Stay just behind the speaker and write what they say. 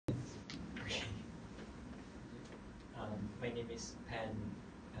name is Pan.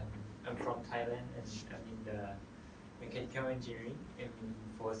 I'm from Thailand and I'm in the mechanical engineering. I'm in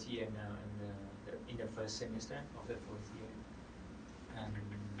fourth year now and in the first semester of the fourth year. And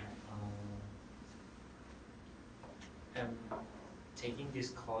I'm taking this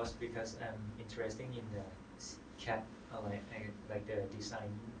course because I'm interested in the CAD, like the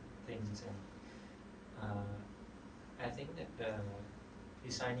design things, and I think that the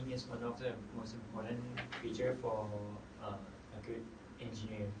designing is one of the most important feature for a good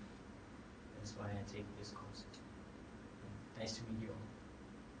engineer. That's why I take this course. Nice to meet you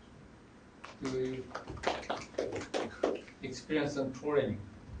all. Do you experience some programming?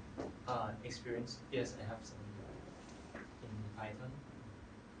 Experience? Yes, I have some in Python.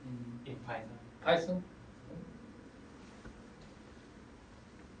 In Python. Python?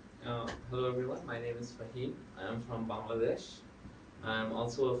 Hello everyone, my name is Fahim. I am from Bangladesh. I am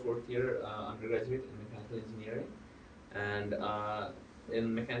also a fourth year undergraduate in mechanical engineering. And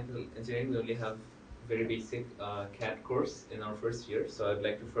in mechanical engineering, we only have very basic CAD course in our first year. So I'd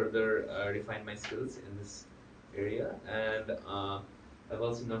like to further refine my skills in this area. And I've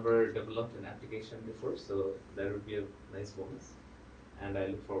also never developed an application before, so that would be a nice bonus. And I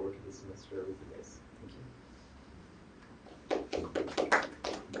look forward to this semester with you guys. Thank you.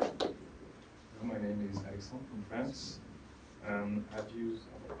 My name is Alexandre from France.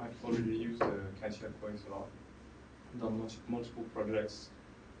 I've already used CATIA quite a lot. Done multiple projects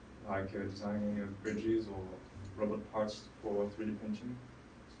like designing bridges or robot parts for 3D printing.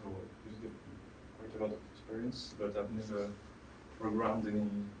 So used quite a lot of experience, but I've never programmed any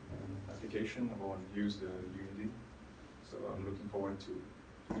application or used Unity. So I'm looking forward to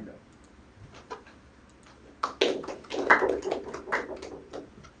do that.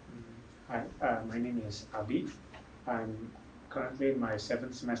 Hi, my name is Abi. I'm currently in my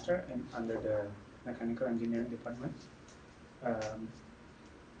 7th semester and under the mechanical engineering department.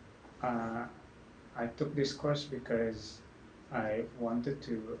 I took this course because I wanted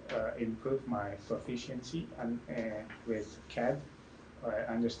to improve my proficiency with CAD,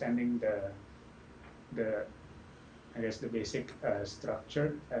 understanding the basic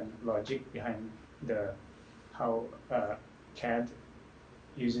structure and logic behind how CAD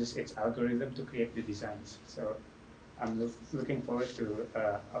uses its algorithm to create the designs. So I'm looking forward to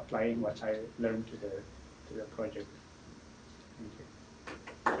applying what I learned to the project. Thank you.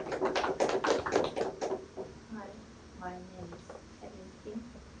 Hi, my name is Kevin Kim.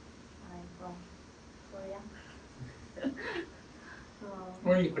 I'm from Korea.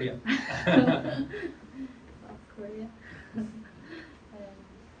 Only Korea. South Korea.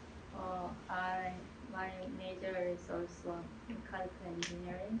 And my major is also mechanical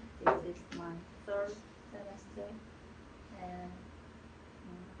engineering. This is my 3rd semester, and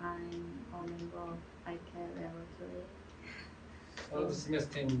I'm a member of ICAD laboratory. Third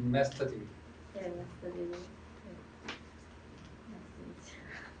semester in master degree. Yeah, master degree.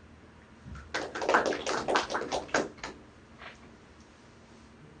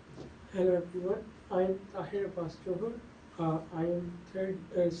 Hello everyone, I am Tahir Abbas Johar. I am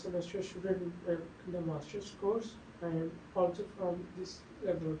 3rd semester student in the master's course. I am also from this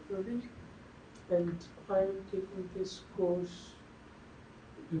laboratory, and I am taking this course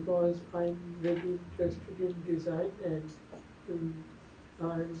because I am really interested in design, and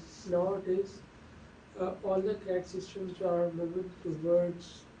nowadays all the CAD systems are moving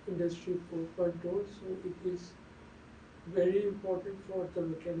towards Industry 4.0, so it is very important for the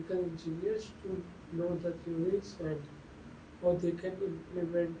mechanical engineers to know the theories and how they can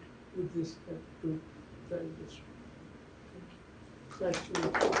implement with respect to the industry. Thank you.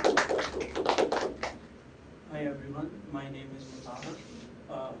 Hi everyone, my name is Mutahar.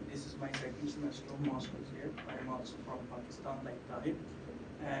 This is my 2nd semester of Masters here. I am also from Pakistan like Tahir,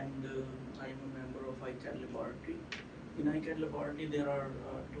 and I am a member of ICAD laboratory. In ICAD laboratory there are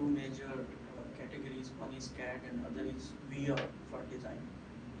 2 major categories. One is CAD and other is VR for design.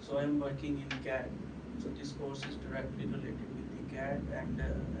 So I am working in CAD. So this course is directly related with the CAD, and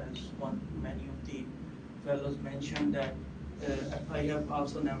as many of the fellows mentioned that I have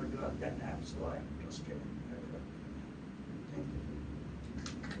also never developed an app, so I am interested in developing. Thank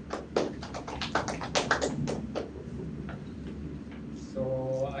you. So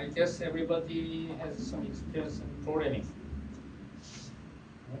I guess everybody has some experience in programming.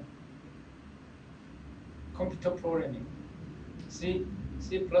 Computer programming, C,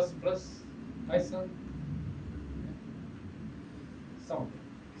 C++, Python, some,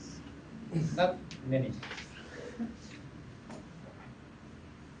 not many.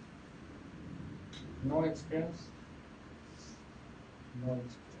 No experience? No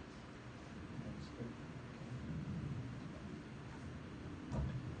experience.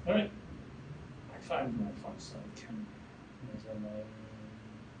 Alright, I find my phone so I can measure my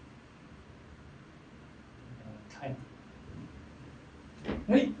time.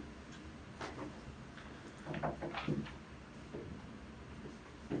 Hey!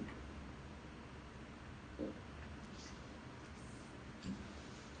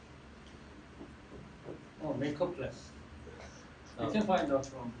 Oh, makeup class. You can find out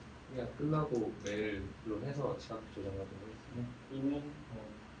from 그냥 끝나고 메일로 해서 시간 조정하도록 하겠습니다. 이메일,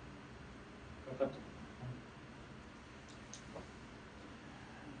 카카오톡.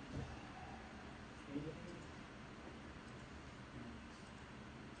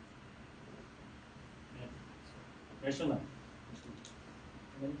 몇 시나?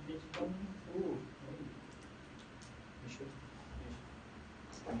 페이지 오, 몇 시?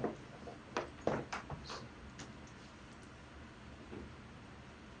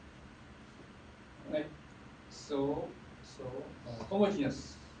 Right. So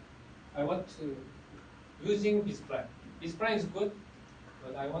homogeneous. I want to using this plan. This plan is good,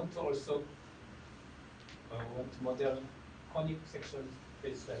 but I want to also want to model conic section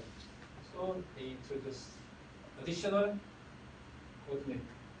space like. So they introduce additional coordinate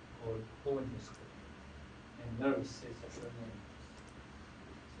called homogeneous code, and nerves is also known.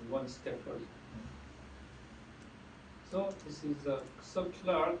 So one step further. So this is a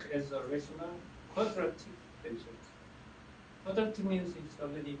circular arc as a rational quadratic result. Quadratic means it's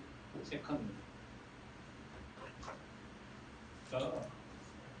already second.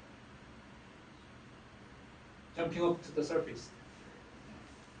 Jumping up to the surface.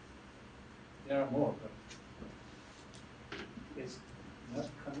 There are more, but it's not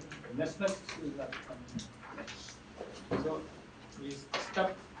coming. The mathematics is not coming. So we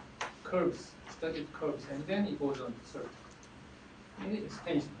stop curves, studied curves, and then it goes on to surface. In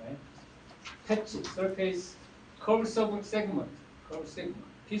extension, right? Patch surface, curve segment,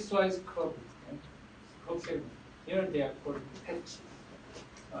 piecewise curve, right? Curve segment. Here they are called patch.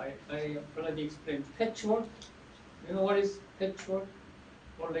 I already explained patchwork. You know what is patchwork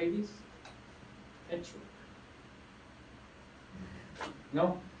for ladies? Patchwork.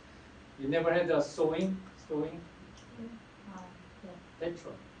 No? You never had a sewing?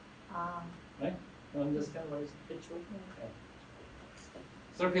 Patchwork. Right? You understand what is patchwork? Yeah. Okay.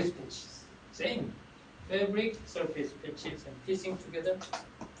 Surface patches. Same. Fabric, surface patches, and piecing together,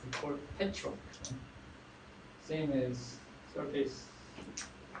 we call patchwork. Same as surface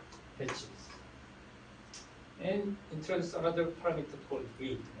patches. And introduce another parameter called V.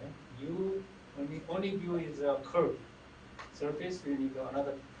 Right? U, only U is a curve. Surface, we need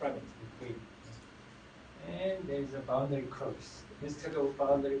another parameter, V. And there is a boundary curves instead of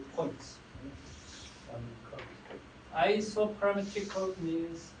boundary points. Boundary curves. Isoparametric curve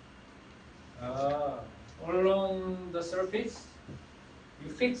means along the surface, you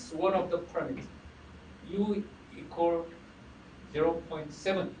fix one of the parameters. U equal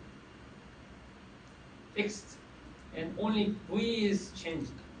 0.7 fixed, and only V is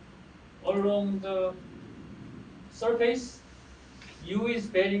changed. Along the surface, U is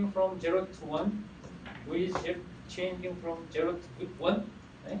varying from 0 to 1, V is changing from 0 to 1.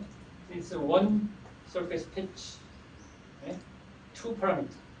 Right? It's a one surface pitch. Right? Two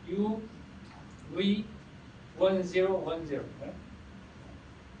parameters, U, V, 1, 0, 1, 0. Right?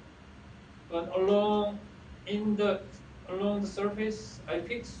 But along the surface, I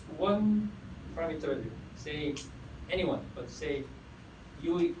fix one parameter value, say anyone, but say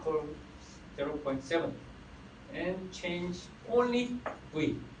U equals 0.7, and change only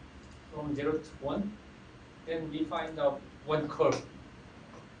V from 0 to 1. Then we find out one curve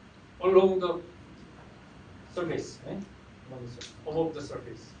along the surface, right? Above the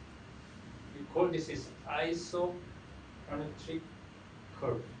surface. We call this is isoparametric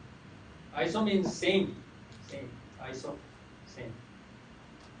curve. Iso means same. Iso, same.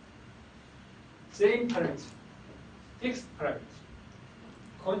 Same parameter, fixed parameter.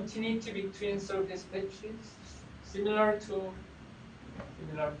 Continuity between surface patches, similar to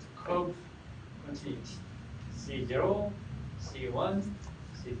curve continuity. C0, C1,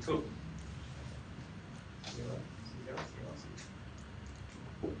 C2. C0, C1,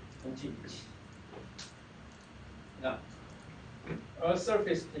 C2. Continuity. Now, a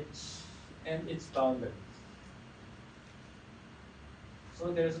surface pitch and its boundary.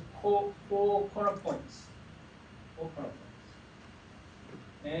 So there's four corner points.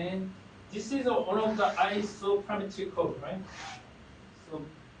 And this is one of the isoparametric curve, right? So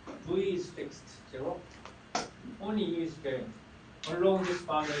V is fixed, 0. Only U is varying. Along this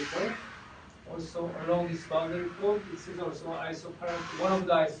boundary curve, also along this boundary curve, this is also isoparametric, one of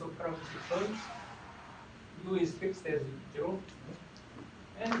the isoparametric curves. U is fixed as 0.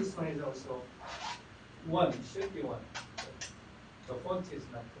 And this one is also 1, should be 1. The font is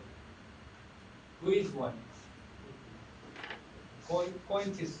not good. V is 1.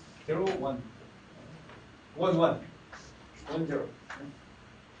 Point is 0, 1. 1, 1. 1, 0.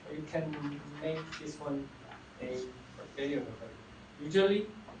 You can make this one a variable. Usually,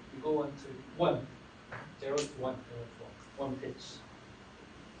 you go on to 1. 0 to 1, 0 to 1 pitch.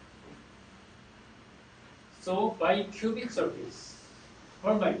 So, bicubic surface,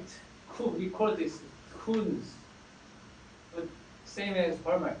 Hermite, we call this Kuhn's, but same as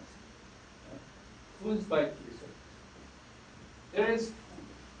Hermite. Kuhn's bicubic surface. There is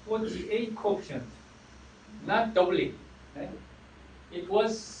 48 coefficient, not doubling. Right? It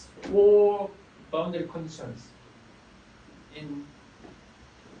was 4 boundary conditions in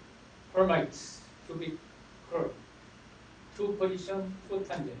Hermite cubic curve. 2 position, 2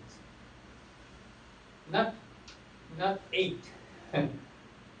 tangents. Not 8.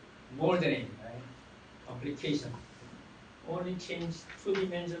 More than 8, right? Complication. Only change 2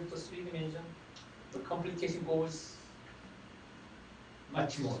 dimension to 3 dimension. The complication goes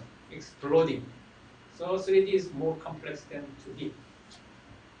much more, exploding. So 3D is more complex than 2D.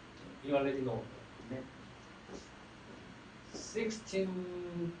 You already know. Okay?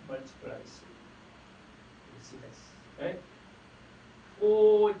 16 multiplies. You see this, right?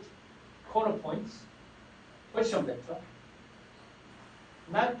 4 corner points. Question vector.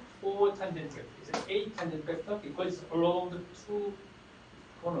 Not 4 tangent vector. It's an 8 tangent vector because it's along the 2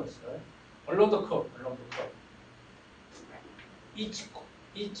 corners, right? Along the curve. Each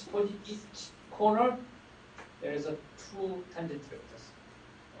corner there is a 2 tangent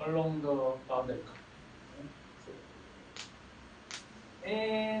vectors along the boundary curve.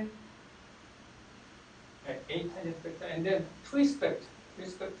 And 8 tangent vector, and then twist vector.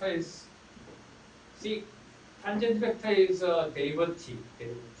 Twist vector is, see, tangent vector is a derivative.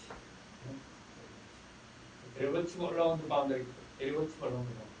 Derivative along the boundary. Derivative along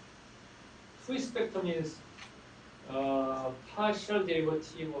the boundary. Twist vector means partial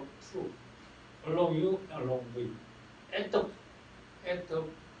derivative of 2 along U and along V at the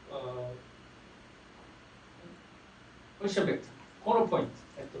function vector corner point.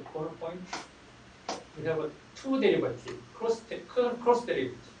 At the corner point, we have a 2 derivative cross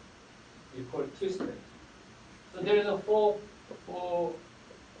derivative. We call it twist vector. So there is a 4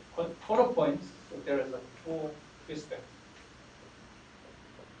 corner points. So there is a 4 twist vector.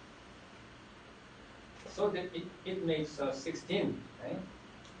 So that it makes 16, right?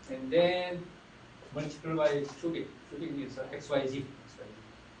 And then multiply by cubic. Cubic is XYZ.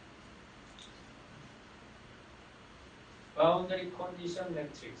 Boundary condition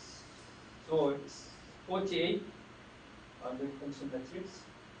matrix. So it's 48 boundary condition matrix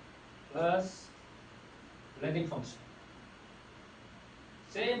plus blending function.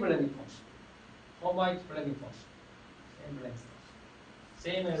 Same blending function. Hermite blending function. Same blending function.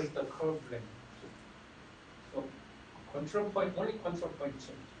 Same as the curve blending. So control point, only control point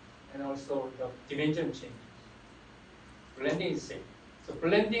change, and also the dimension changes. Blending is same. So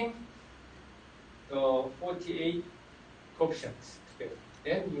blending the 48 coefficients together,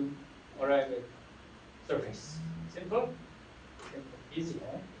 then you arrive at surface. Simple? Simple. Easy,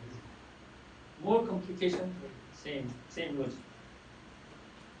 huh? Easy. More complication, same logic.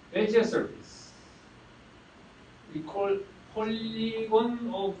 Bezier surface. We call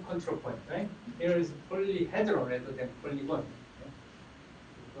polygon of control point, right? Here is polyhedron rather than polygon.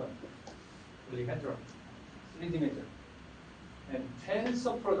 Okay? Polyhedron, 3 dimension. And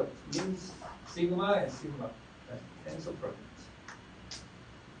tensor product means sigma and sigma. Right? Tensor product.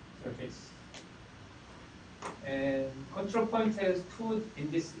 Surface. And control point has 2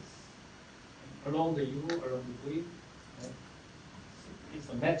 indices. Along the U, along the V. Right? It's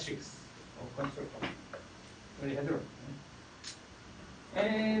a matrix of control point. Polyhedron. Right?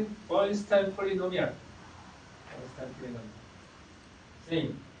 And Bernstein polynomial.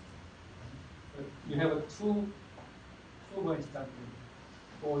 Same. But you have a two Bernstein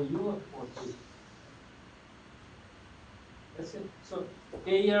for U or G. That's it. So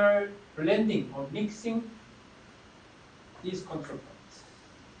they are blending or mixing these control points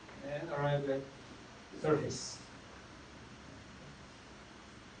and arrive at surface.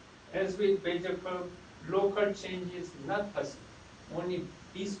 As with Bezier curve, local change is not possible. Only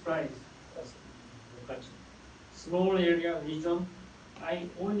this price is possible. Local change. Small area region, I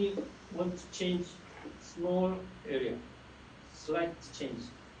only want to change small area, slight change.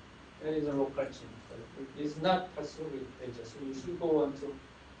 That is a local change. It is not possible with Bezier, so you should go on to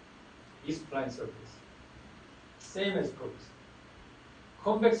this spline surface. Same as curves.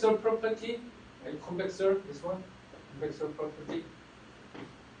 Convexor property, right? Convexor, this one, convexor property.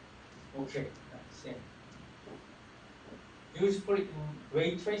 Okay, same. Useful in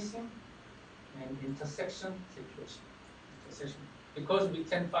ray tracing and intersection situation. Intersection, because we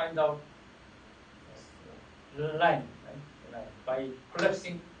can find out line, right? Line by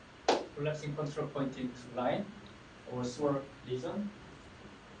collapsing control point into line or small region.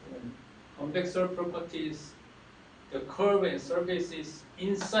 Convex property is the curve and surface is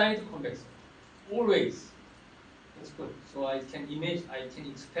inside convex. Always. That's good. So I can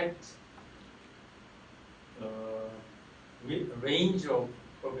expect range of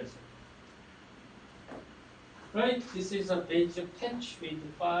curves. Right, this is a beige patch with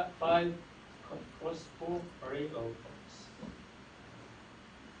five crossbow array of points.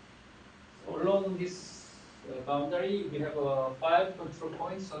 So along this boundary, we have 5 control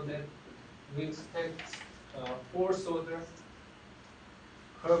points, so that we expect 4th order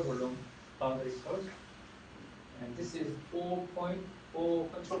curve along boundary curve. And this is 4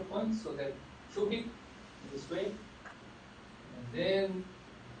 control points, so that cubic this way. And then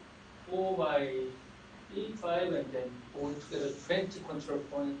 4 by 5, and then all together 20 control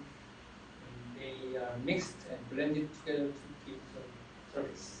points. They are mixed and blended together to give the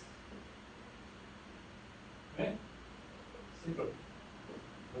surface. Right? Simple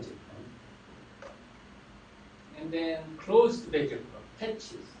logic. And then closed bevel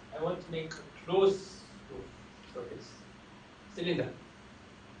patches. I want to make a closed surface cylinder.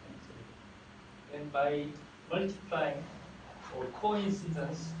 And by multiplying or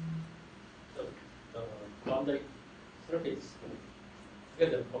coincidence the boundary surface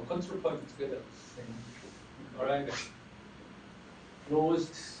together or control point together, and arrive at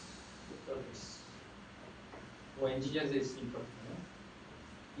closed surface. For engineers, it's important.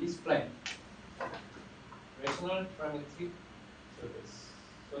 Is plane. Rational parametric surface.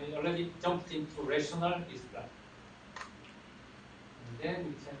 So we already jumped into rational is plane. And then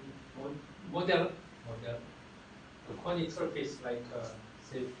we can model the conic surface like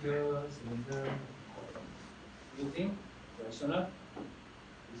sphere, cylinder, using rational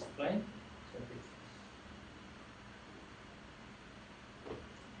is plane surface.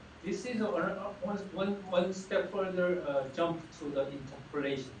 This is one step further jump to the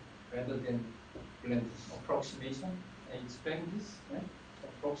interpolation rather than blending. Approximation. I explain this. Right?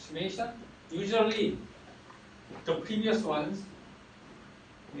 Approximation. Usually, the previous ones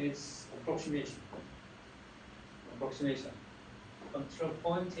is approximation. Approximation. Control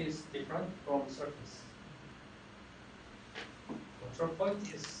point is different from surface. Control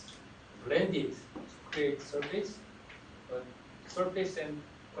point is blended to create surface, but surface and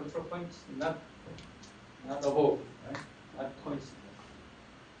control point is not above, right? Not coincident.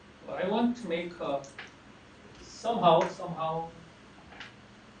 But I want to make somehow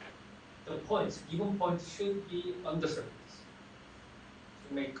the points, given points should be on the surface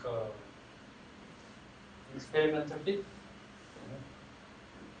to make experimental fit.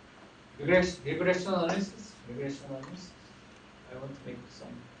 Regression analysis. I want to make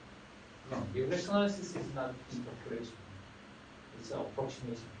some. No, regression analysis is not interpolation. It's an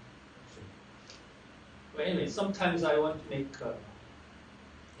approximation. But anyway, sometimes I want to make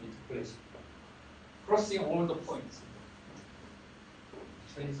interpolation, crossing all the points.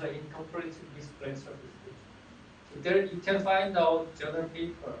 So it's an incorporated display surface. So there you can find out journal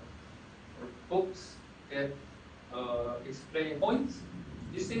paper or books that explain points.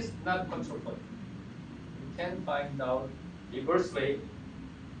 This is not control point. You can find out reverse way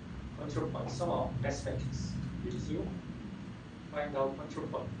control point somehow. Best practice gives you find out control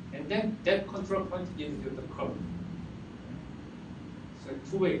point, and then that control point gives you the curve. So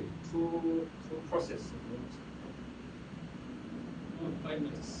two process. 5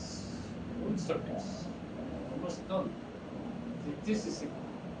 minutes. Root surface. Almost done. This is a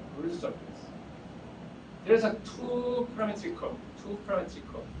root surface. There's a two parametric curve.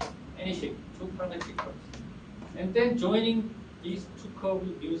 Any shape, 2 parametric curves. And then joining these 2 curves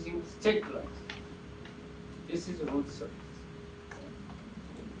using straight lines. This is a root surface.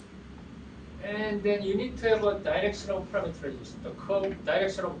 And then you need to have a directional parameterization, the curve,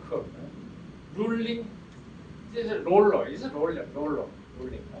 direction of curve. Ruling, this is a roller, rolling.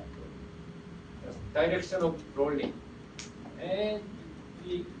 Right? Direction of rolling. And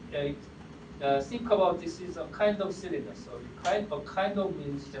we think about this is a kind of cylinder. So a kind of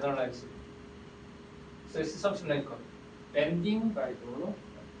means generalized cylinder. So it's something like a bending by roller.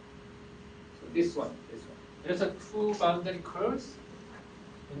 So this one. There's a 2 boundary curves.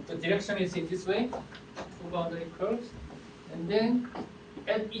 And the direction is in this way, 2 boundary curves. And then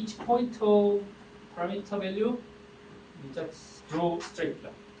at each point of parameter value, we just draw straight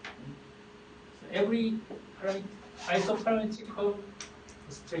line. So every isoparametric curve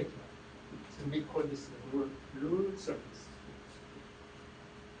is straight line. And we call this rule surface.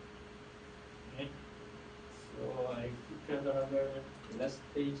 Okay. So I prepared another, the last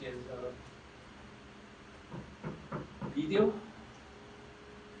page is video.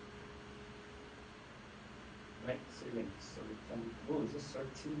 Right, 3 minutes. So we can go just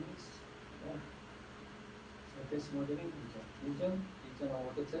 13 minutes. Yeah. Surface modeling, region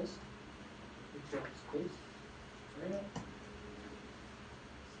over the test. Picture of space. Yeah.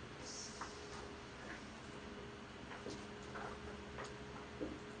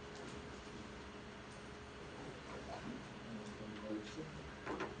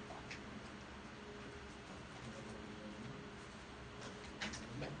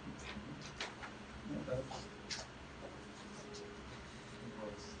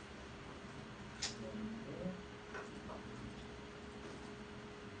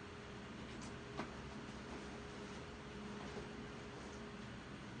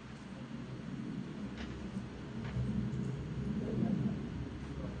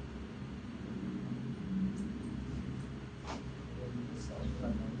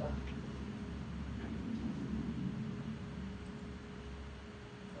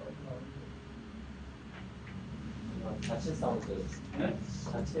 자체 사운드. 네?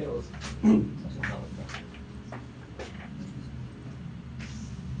 자체 사운드.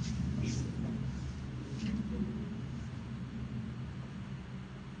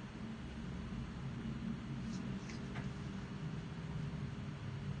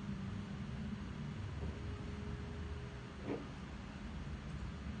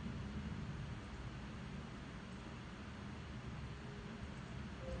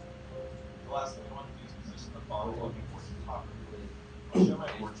 The last thing I want to do is position the bottle looking towards the top of the lid. I'll show my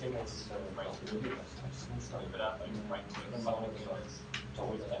agent right to the lid. Move it up, I can right click the bottom of the canvas.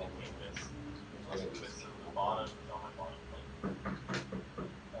 Always edit canvas. I'll just move it so the bottom is on my bottom plane.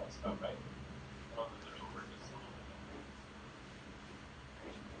 That's about right. And I'll move it over just a little bit.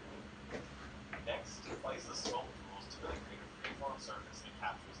 Next, place the sculpt tools to really create a freeform surface that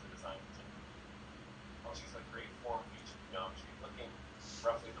captures the design intent. I'll choose a great form feature geometry looking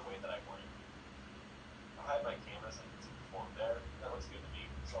roughly the way that I want it. I'll hide my canvas and see the form there. That looks good to me,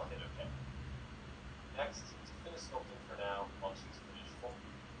 so I'll hit OK. Next, to finish sculpting for now, I'll choose Finish Full.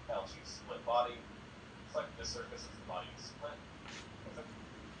 I'll choose Split Body. Select this surface as the body is split. I'll click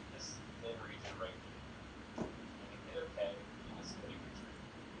this thin region right here. I can hit OK, and this will be true.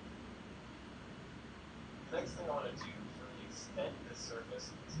 The next thing I want to do is really extend this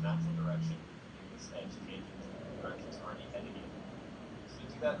surface in its natural direction, making this edge tangent to the direction it's already heading in. So to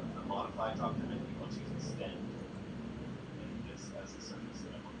do that, with the Modify drop-down menu, I'll choose Extend, and this as the surface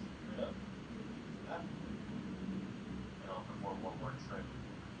that I want to get rid of. That. And I'll perform one more trim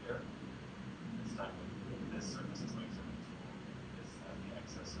here. This time with this surface as my trimming tool, this as the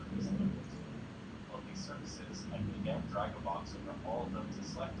excess surface that I want to. On these surfaces, I can again drag a box over all of them to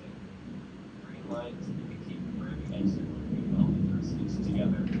selecting. Green lines indicate where the edges are going to be welded or stitched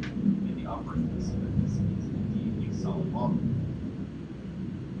together, and the operating so that this is indeed a solid model.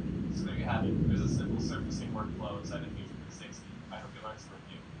 So there you have it. There's a simple surfacing workflow inside of Fusion 360. I hope you learned something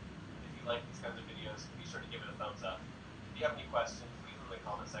new. If you like these kinds of videos, be sure to give it a thumbs up. If you have any questions, leave them in the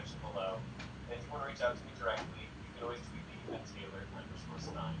comment section below. And if you want to reach out to me directly, you can always tweet me at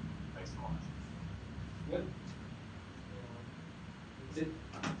Taylor_Stein. Thanks for watching. Good.